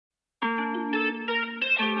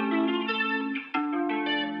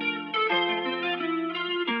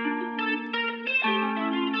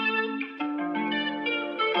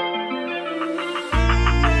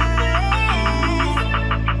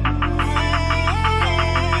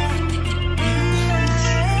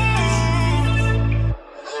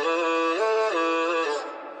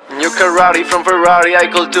Ferrari, from Ferrari I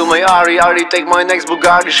call to my Ari Ari, take my next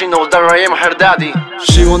Bugatti, she knows that I am her daddy.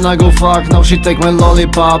 She wanna go fuck, now she take my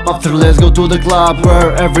lollipop. After let's go to the club,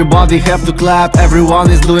 where everybody have to clap. Everyone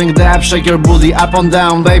is doing dab, shake your booty up and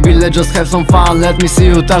down. Baby, let's just have some fun, let me see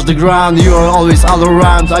you touch the ground. You are always all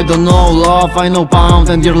around, I don't know love, I know pound.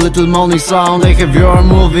 And your little moaning sound, I have your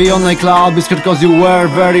movie on iCloud. Be scared cause you were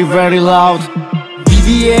very, very loud.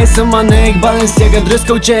 Vvs on my neck, Balenciaga dress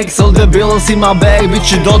code checks. All the bills in my bag, bitch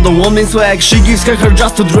she don't woman swag. She gives her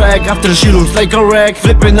just to drag, after she looks like a wreck.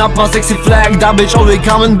 Flipping up my sexy flag, that bitch always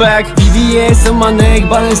coming back. Vvs on my neck,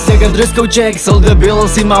 Balenciaga dress code checks. All the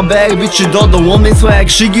bills in my bag, bitch she don't woman swag.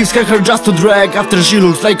 She gives her just to drag, after she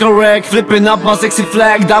looks like a wreck. Flipping up my sexy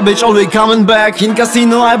flag, that bitch always coming back. In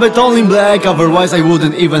casino I bet only black, otherwise I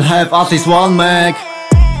wouldn't even have at least one Mac.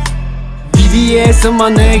 Vvs on my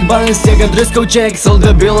neck, Balenciaga dress code checks. All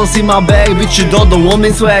the bills in my bag, bitch she don't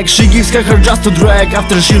woman swag. She gives her just to drag,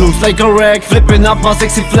 after she looks like a wreck. Flipping up my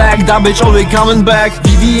sexy flag, that bitch always coming back.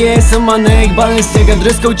 Vvs on my neck, Balenciaga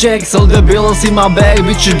dress code checks. All the bills in my bag,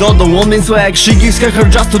 bitch she don't woman swag. She gives her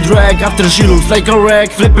just to drag, after she looks like a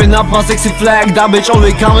wreck. Flipping up my sexy flag, that bitch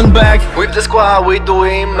always coming back. With the squad we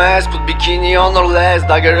doing mess, put bikini on or less.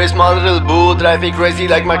 Dagger is my little boo, drive me crazy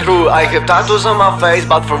like my crew. I have tattoos on my face,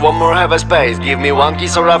 but for one more have a space. Give me one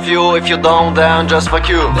kiss or a few, if you don't then just fuck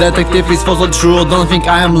you. Detective is also true, don't think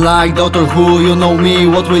I am like Doctor Who. You know me,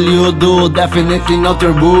 what will you do? Definitely not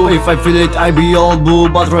your boo. If I feel it I be all boo,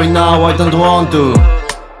 but right now I don't want to.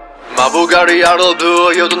 My Bugatti I'll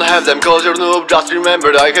do, you don't have them cause you're noob. Just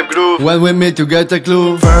remember I have groove. When we meet you get a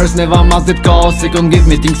clue. First never must it cost, second give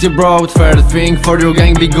me things you brought. Third thing for your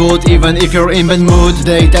gang be good, even if you're in bad mood.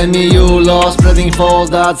 They tell me you lost, spreading false,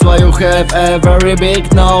 that's why you have a very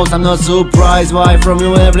big nose. I'm not surprised why from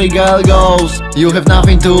you every girl goes. You have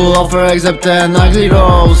nothing to offer except an ugly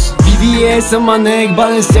rose. Vvs on my neck,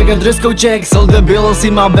 Balenciaga dress code checks. All the bills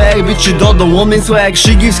in my bag, bitch she don't woman swag.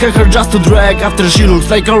 She gives her just to drag, after she looks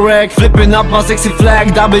like a wreck. Flipping up my sexy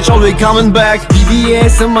flag, that bitch always coming back.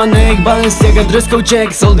 Vvs on my neck, Balenciaga dress code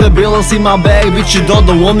checks. All the bills in my bag, bitch she don't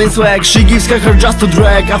woman swag. She gives her just to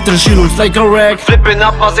drag, after she looks like a wreck. Flipping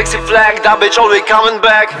up my sexy flag, that bitch always coming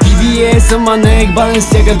back. Vvs on my neck,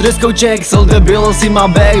 Balenciaga dress code checks. All the bills in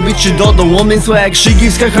my bag, bitch she don't woman swag. She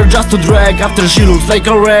gives her just to drag, after she looks like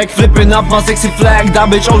a wreck. Flipping up my sexy flag, that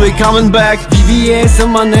bitch always coming back. Vvs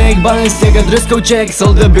on my neck, Balenciaga dress code checks.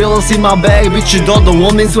 All the bills in my bag, bitch she don't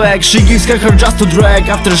woman swag. She gives her just to drag,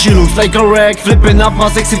 after she looks like a wreck. Flipping up my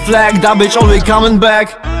sexy flag, that bitch always coming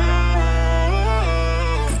back.